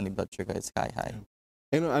doctor and the blood sugar is sky high.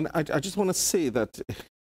 You know, and I just want to say that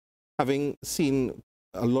having seen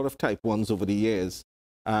a lot of type 1s over the years,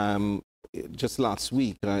 just last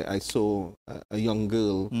week, I saw a young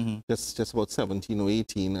girl, just about 17 or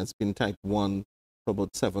 18, has been type 1 for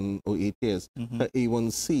about 7 or 8 years. Her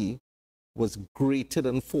A1C was greater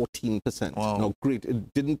than 14%. Wow. Now, great,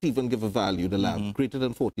 it didn't even give a value, the lab, greater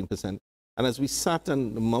than 14%. And as we sat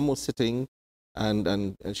and the mum was sitting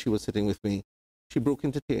and she was sitting with me, she broke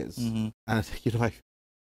into tears. And, you know,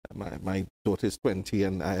 my daughter is 20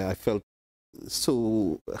 and I felt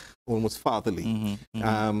so almost fatherly.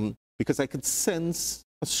 Because I could sense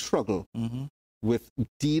a struggle with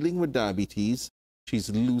dealing with diabetes. She's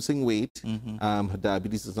losing weight. Her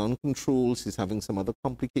diabetes is uncontrolled. She's having some other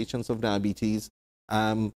complications of diabetes.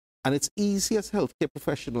 And it's easy as healthcare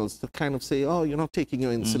professionals to kind of say, oh, you're not taking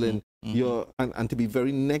your insulin, and to be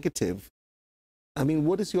very negative. I mean,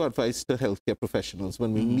 what is your advice to healthcare professionals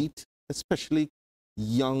when we meet, especially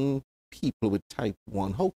young people with type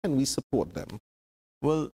 1? How can we support them?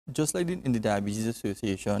 Well, just like in the Diabetes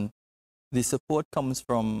Association, the support comes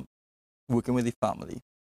from working with the family.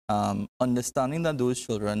 Understanding that those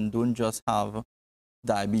children don't just have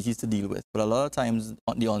diabetes to deal with, but a lot of times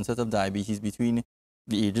the onset of diabetes between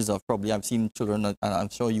the ages of probably, I've seen children, and I'm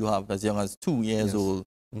sure you have, as young as 2 years old,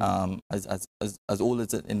 as old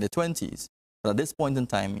as in their 20s. But at this point in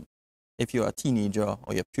time, if you're a teenager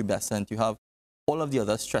or you're pubescent, you have all of the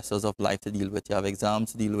other stressors of life to deal with. You have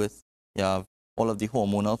exams to deal with, you have all of the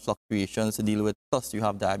hormonal fluctuations to deal with, plus you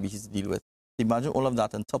have diabetes to deal with. Imagine all of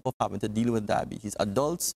that on top of having to deal with diabetes.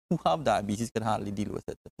 Adults who have diabetes can hardly deal with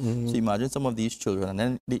it. So imagine some of these children, and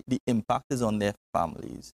then the impact is on their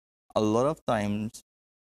families. A lot of times,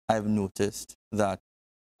 I've noticed that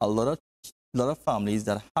a lot of families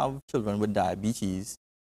that have children with diabetes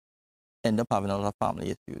end up having a lot of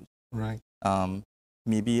family issues. Right.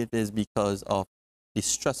 Maybe it is because of the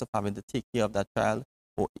stress of having to take care of that child,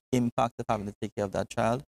 or the impact of having to take care of that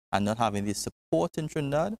child, and not having the support in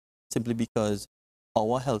Trinidad, simply because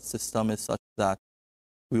our health system is such that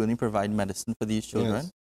we only provide medicine for these children.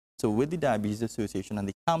 Yes. So with the Diabetes Association and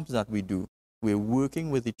the camps that we do, we're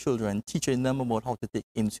working with the children, teaching them about how to take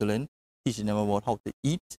insulin, teaching them about how to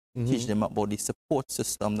eat, teaching them about the support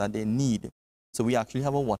system that they need. So we actually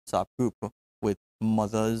have a WhatsApp group with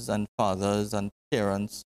mothers and fathers and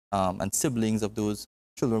parents and siblings of those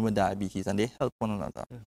children with diabetes, and they help one another.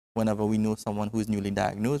 Whenever we know someone who is newly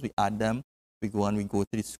diagnosed, we add them, we go and we go to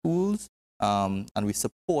the schools, and we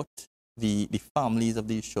support the families of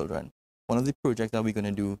these children. One of the projects that we're going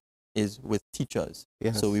to do is with teachers.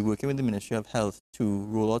 Yes. So we're working with the Ministry of Health to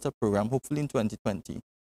roll out a program, hopefully in 2020,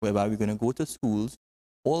 whereby we're going to go to schools,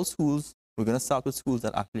 all schools. We're going to start with schools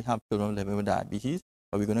that actually have children living with diabetes,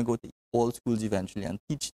 but we're going to go to all schools eventually and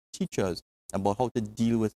teach teachers about how to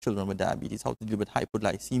deal with children with diabetes, how to deal with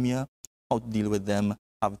hypoglycemia, how to deal with them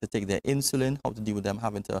having to take their insulin, how to deal with them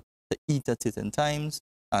having to eat at certain times.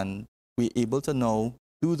 And we're able to now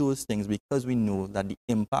do those things because we know that the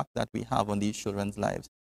impact that we have on these children's lives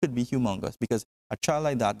could be humongous. Because a child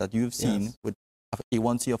like that you've seen with a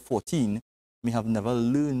A1C of 14 may have never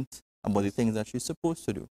learned about the things that she's supposed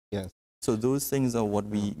to do. Yes. So those things are what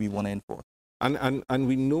we want to enforce. And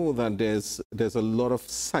we know that there's a lot of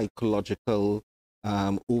psychological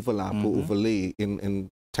overlap or overlay in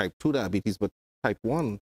type 2 diabetes, but type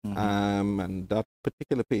 1. And that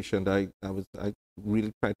particular patient, I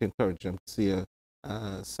really tried to encourage them to see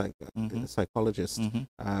a psychologist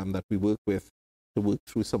that we work with to work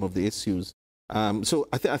through some of the issues. So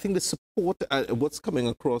I think the support, what's coming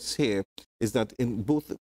across here is that in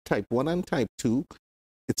both type 1 and type 2,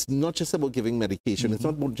 it's not just about giving medication. It's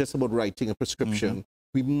not just about writing a prescription.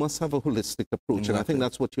 We must have a holistic approach, and I think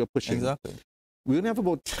that's what you're pushing. Exactly. We only have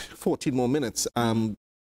about 14 more minutes.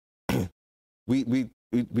 We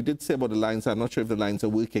did say about the lines. I'm not sure if the lines are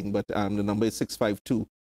working, but the number is 652-4855,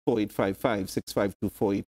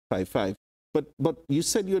 652-4855. But you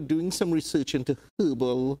said you're doing some research into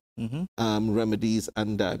herbal remedies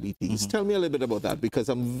and diabetes. Tell me a little bit about that, because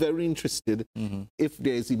I'm very interested if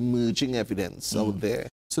there's emerging evidence out there.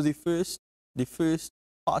 So the first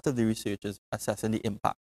part of the research is assessing the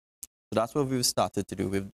impact. So that's what we've started to do.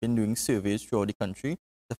 We've been doing surveys throughout the country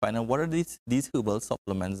to find out what are these herbal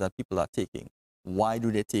supplements that people are taking. Why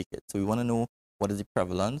do they take it? So we want to know what is the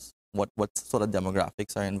prevalence, what sort of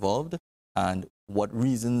demographics are involved, and what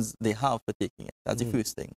reasons they have for taking it. That's the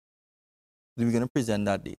first thing. Then we're going to present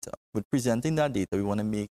that data. With presenting that data, we want to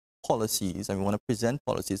make policies, and we want to present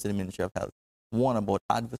policies to the Ministry of Health. One, about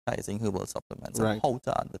advertising herbal supplements and how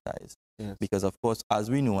to advertise. Yes. Because, of course, as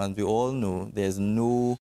we know, and we all know, there's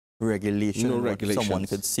no regulation on what someone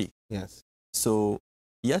could see. Yes. So,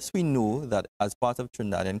 yes, we know that as part of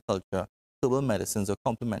Trinidadian culture, herbal medicines or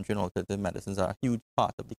complementary and alternative medicines are a huge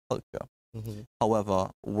part of the culture. However,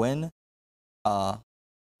 when a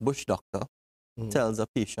bush doctor tells a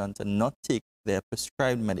patient to not take their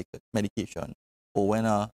prescribed medication, or when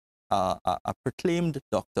a proclaimed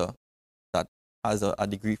doctor that has a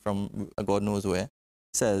degree from God knows where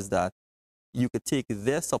says that you could take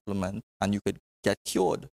their supplement and you could get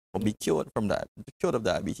cured or be cured from cured of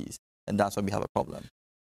diabetes, and that's why we have a problem.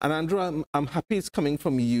 And Andrew, I'm happy it's coming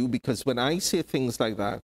from you, because when I say things like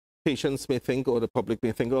that, patients may think, or the public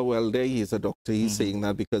may think, oh, well, there he is, a doctor. He's saying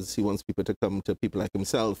that because he wants people to come to people like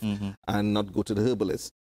himself and not go to the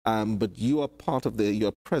herbalist. But you are part of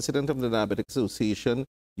you're president of the Diabetic Association.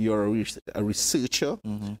 You're a researcher.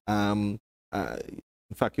 In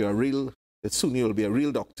fact, you're soon you'll be a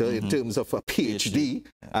real doctor in terms of a PhD.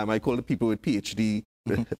 I call the people with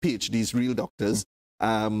PhDs real doctors.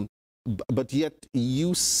 But yet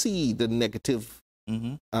you see the negative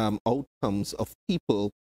outcomes of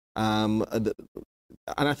people. And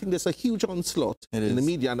I think there's a huge onslaught in the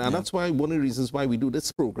media. And that's why one of the reasons why we do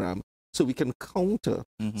this program, so we can counter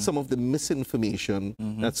some of the misinformation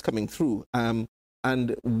that's coming through. And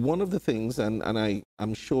one of the things, and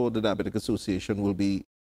I'm sure the Diabetic Association will be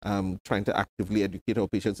trying to actively educate our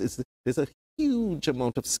patients, is there's a huge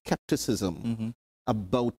amount of skepticism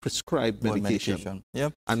about prescribed medication.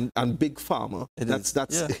 And big pharma.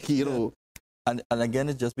 That's you know. And again,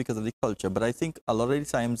 it's just because of the culture. But I think a lot of the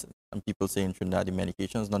times, and people say in Trinidad, the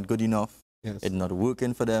medication is not good enough. It's not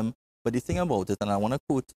working for them. But the thing about it, and I want to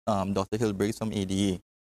quote Dr. Hilbriggs from ADA,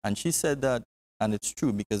 and she said that, and it's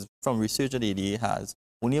true, because from research that ADA has,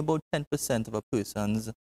 only about 10% of a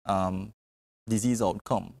person's disease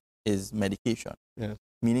outcome is medication.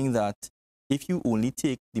 Meaning that if you only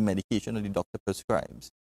take the medication that the doctor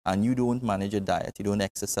prescribes, and you don't manage your diet, you don't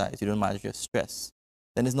exercise, you don't manage your stress,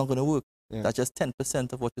 then it's not going to work. Yeah. That's just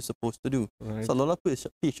 10% of what you're supposed to do. Right. So a lot of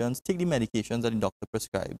patients take the medications that the doctor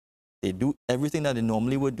prescribed. They do everything that they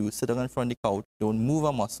normally would do, sit down in front of the couch, don't move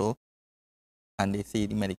a muscle, and they say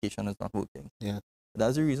the medication is not working. Yeah.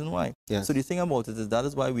 That's the reason why. Yes. So the thing about it is that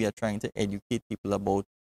is why we are trying to educate people about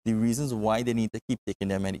the reasons why they need to keep taking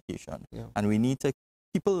their medication. Yeah. And we need to,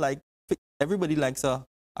 everybody likes a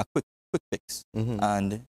quick fix.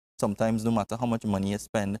 And sometimes no matter how much money you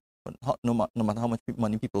spend, no matter how much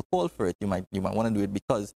money people call for it, you might want to do it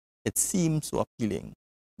because it seems so appealing.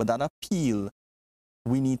 But that appeal,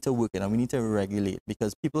 we need to work it and we need to regulate,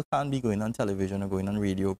 because people can't be going on television or going on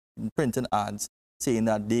radio, printing ads saying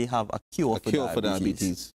that they have a cure for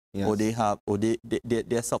diabetes. Yes. Or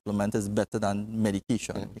their supplement is better than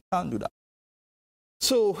medication. Yeah. You can't do that.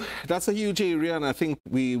 So that's a huge area, and I think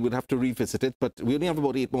we would have to revisit it, but we only have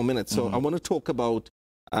about 8 more minutes. So I want to talk about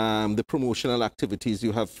the promotional activities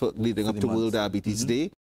you have leading up to World Diabetes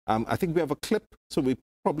Day. I think we have a clip, so we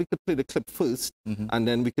probably could play the clip first, and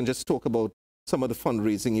then we can just talk about some of the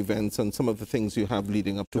fundraising events and some of the things you have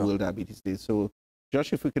leading up to World Diabetes Day. So,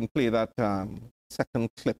 Josh, if we can play that second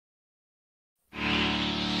clip.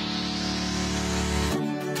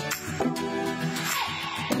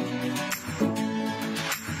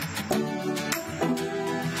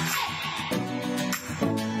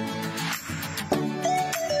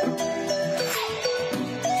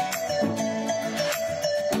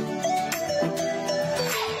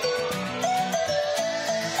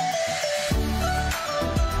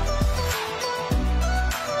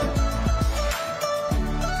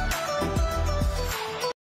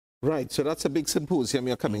 Right, so that's a big symposium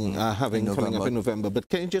you're coming up in November. But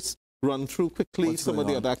can you just run through quickly some of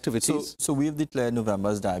the other activities? So we've declared November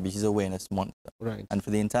as Diabetes Awareness Month. Right. And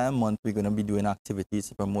for the entire month, we're going to be doing activities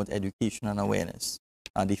to promote education and awareness.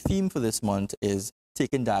 And the theme for this month is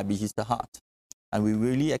taking diabetes to heart. And we're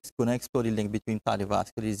really going to explore the link between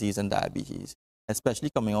cardiovascular disease and diabetes,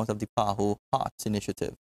 especially coming out of the PAHO Hearts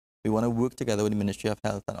Initiative. We want to work together with the Ministry of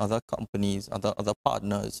Health and other companies, other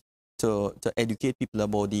partners, to educate people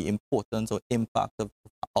about the importance or impact of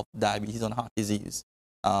diabetes on heart disease.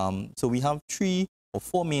 So we have 3 or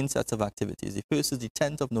 4 main sets of activities. The first is the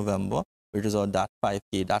 10th of November, which is our DAT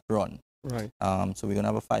 5K, DAT run. Right. So we're going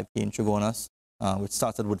to have a 5K in Chagonas, which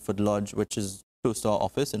starts at Woodford Lodge, which is close to our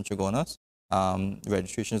office in Chagonas.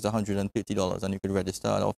 Registration is $130, and you could register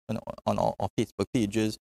on our Facebook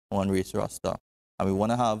pages or on Race Roster. And we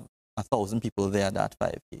want to have 1,000 people there at that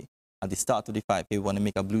 5K. At the start of the 5K, we want to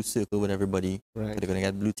make a blue circle with everybody. Right. So they're going to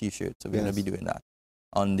get blue T-shirts. So we're going to be doing that.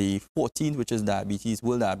 On the 14th, which is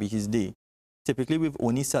World Diabetes Day, typically we've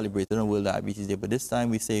only celebrated on World Diabetes Day, but this time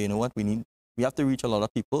we say, you know what, we have to reach a lot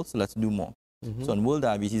of people, so let's do more. So on World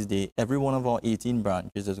Diabetes Day, every one of our 18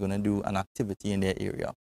 branches is going to do an activity in their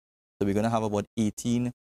area. So we're going to have about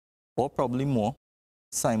 18 or probably more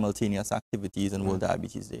simultaneous activities on World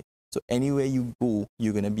Diabetes Day. So anywhere you go,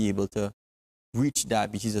 you're going to be able to reach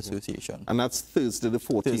Diabetes Association. And that's Thursday the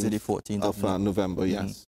 14th, Thursday the 14th of November,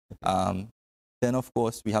 yes. Then, of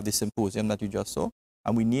course, we have the symposium that you just saw.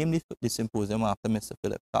 And we named the symposium after Mr.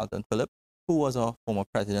 Carlton Phillip, who was our former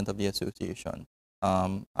president of the association.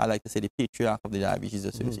 I like to say the patriarch of the Diabetes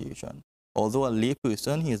Association. Although a lay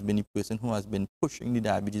person, he has been the person who has been pushing the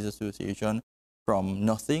Diabetes Association from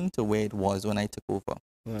nothing to where it was when I took over.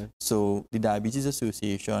 Right. So the Diabetes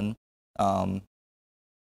Association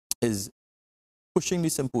is pushing the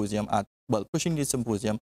symposium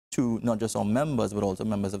to not just our members, but also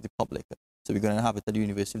members of the public. So we're going to have it at the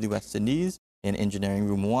University of the West Indies in Engineering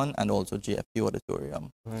Room 1 and also JFK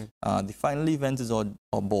Auditorium. Right. The final event is our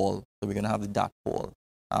ball. So we're going to have the DAT ball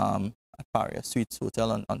at Paria Suites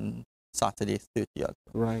Hotel on Saturday 30th.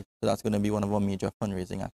 Right. So that's going to be one of our major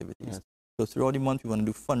fundraising activities. Yes. So throughout the month, we want to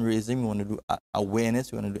do fundraising, we want to do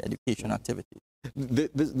awareness, we want to do education activities.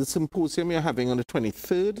 The symposium you're having on the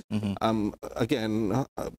 23rd, again,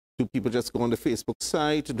 do people just go on the Facebook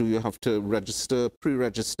site? Do you have to register,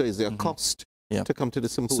 pre-register? Is there a cost to come to the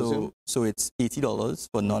symposium? So it's $80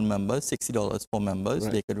 for non-members, $60 for members.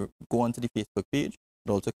 Right. They could go onto the Facebook page,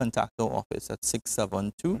 but also contact our office at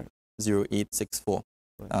 672-0864.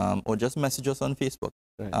 Or just message us on Facebook.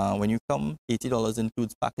 Right. When you come, $80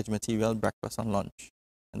 includes package material, breakfast, and lunch.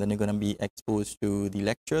 And then you're going to be exposed to the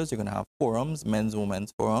lectures. You're going to have forums, men's,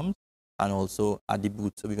 women's forums, and also at the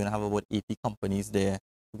booth. So we're going to have about 80 companies there.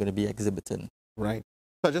 We're going to be exhibiting. Right.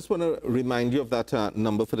 So I just want to remind you of that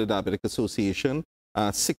number for the Diabetic Association,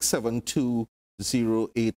 672-0864,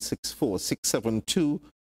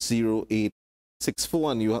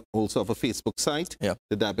 64, and you also have a Facebook site, the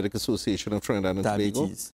Diabetic Association of Trinidad and Tobago.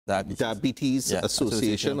 Diabetes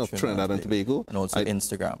Association of Trinidad and Tobago. And also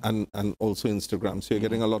Instagram. And also Instagram. So you're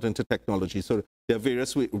getting a lot into technology. So there are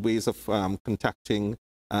various ways of contacting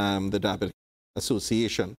the Diabetic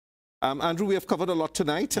Association. Andrew, we have covered a lot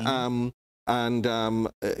tonight. You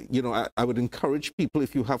know, I would encourage people,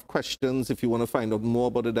 if you have questions, if you want to find out more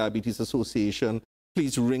about the Diabetes Association,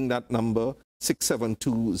 please ring that number,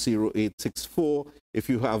 672-0864. If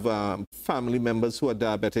you have family members who are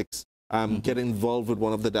diabetics, get involved with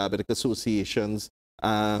one of the diabetic associations,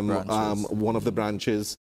 one of the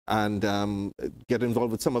branches, and get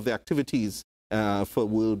involved with some of the activities for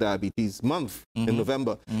World Diabetes Month in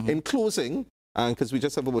November. In closing, because we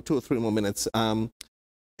just have about 2 or 3 more minutes,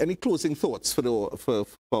 any closing thoughts for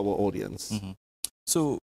our audience?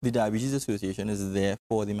 So the Diabetes Association is there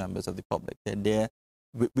for the members of the public. They're there.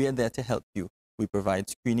 We are there to help you. We provide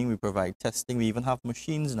screening, we provide testing, we even have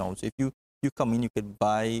machines now. So if you come in, you could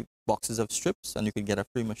buy boxes of strips and you could get a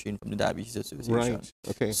free machine from the Diabetes Association. Right,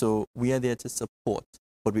 okay. So we are there to support,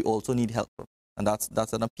 but we also need help. And that's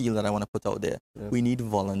an appeal that I want to put out there. Yeah. We need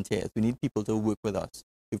volunteers. We need people to work with us.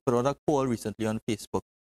 We put out a call recently on Facebook,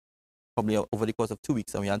 probably over the course of 2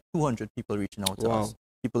 weeks, and we had 200 people reaching out to us.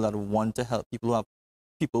 People that want to help, people who have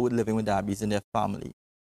people living with diabetes in their family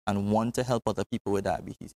and want to help other people with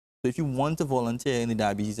diabetes. So if you want to volunteer in the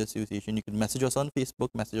Diabetes Association, you can message us on Facebook,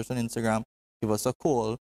 message us on Instagram, give us a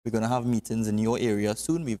call. We're going to have meetings in your area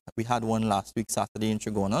soon. We had one last week, Saturday, in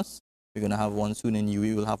Chagonas. We're going to have one soon in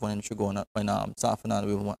UE. We'll have one in Chagona, in Safana.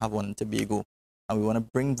 We'll have one in Tobago. And we want to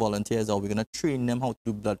bring volunteers out. We're going to train them how to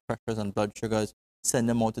do blood pressures and blood sugars, send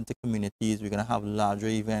them out into communities. We're going to have larger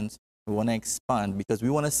events. We want to expand because we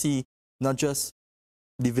want to see not just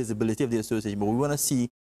the visibility of the association, but we want to see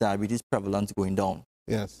diabetes prevalence going down.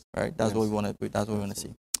 Yes. Right? That's what we want to. That's what we want to see.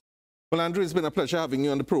 Well, Andrew, it's been a pleasure having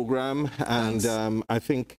you on the program, and I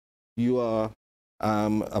think you are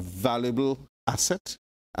a valuable asset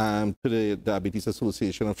to the Diabetes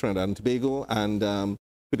Association of Trinidad and Tobago and to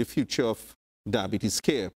the future of diabetes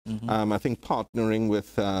care. I think partnering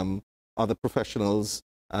with other professionals,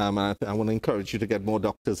 I want to encourage you to get more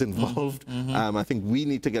doctors involved. I think we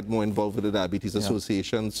need to get more involved with the Diabetes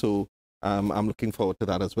Association, so I'm looking forward to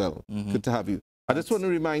that as well. Good to have you. I just want to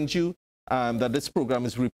remind you that this program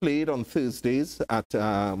is replayed on Thursdays at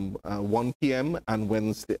 1 p.m.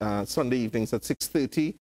 and Sunday evenings at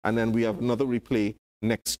 6:30, and then we have another replay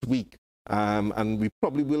next week. And we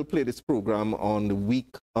probably will play this program on the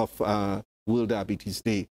week of World Diabetes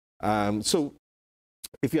Day. So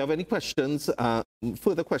if you have any questions,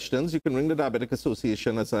 further questions, you can ring the Diabetic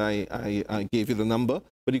Association as I gave you the number,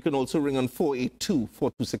 but you can also ring on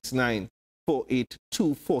 482-4269.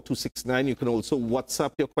 482-4269. You can also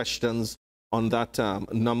WhatsApp your questions on that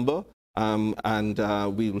number, and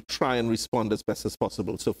we will try and respond as best as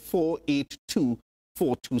possible. So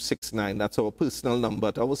 482-4269. That's our personal number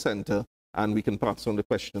at our center, and we can pass on the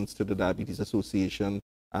questions to the Diabetes Association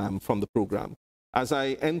from the program. As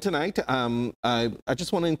I end tonight, I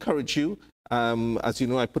just want to encourage you. As you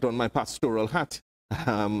know, I put on my pastoral hat,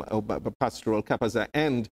 pastoral cap as I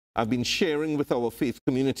end. I've been sharing with our faith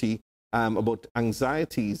community about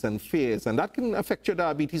anxieties and fears, and that can affect your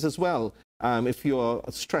diabetes as well. If you're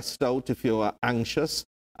stressed out, if you're anxious,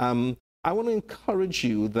 I want to encourage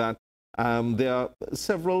you that there are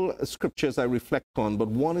several scriptures I reflect on, but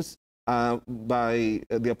one is by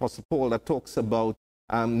the Apostle Paul that talks about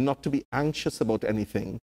not to be anxious about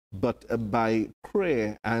anything, but by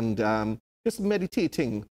prayer and just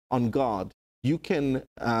meditating on God, you can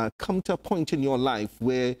come to a point in your life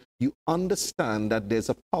where you understand that there's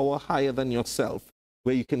a power higher than yourself,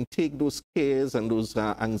 where you can take those cares and those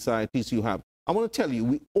anxieties you have. I want to tell you,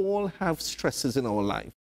 we all have stresses in our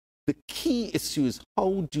life. The key issue is,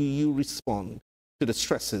 how do you respond to the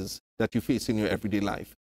stresses that you face in your everyday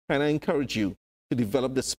life? And I encourage you to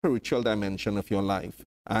develop the spiritual dimension of your life.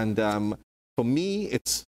 And for me,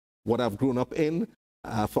 it's what I've grown up in.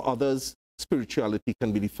 For others, spirituality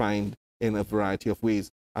can be defined in a variety of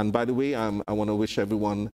ways. And by the way, I want to wish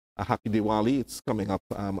everyone a happy Diwali. It's coming up,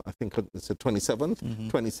 I think it's the 27th,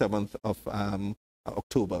 27th of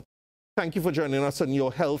October. Thank you for joining us on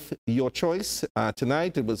Your Health, Your Choice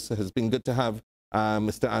tonight. It has been good to have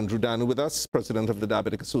Mr. Andrew Danu with us, President of the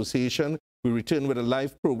Diabetic Association. We return with a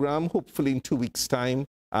live program, hopefully in 2 weeks' time.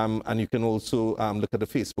 And you can also look at the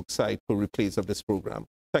Facebook site for replays of this program.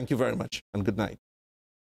 Thank you very much, and good night.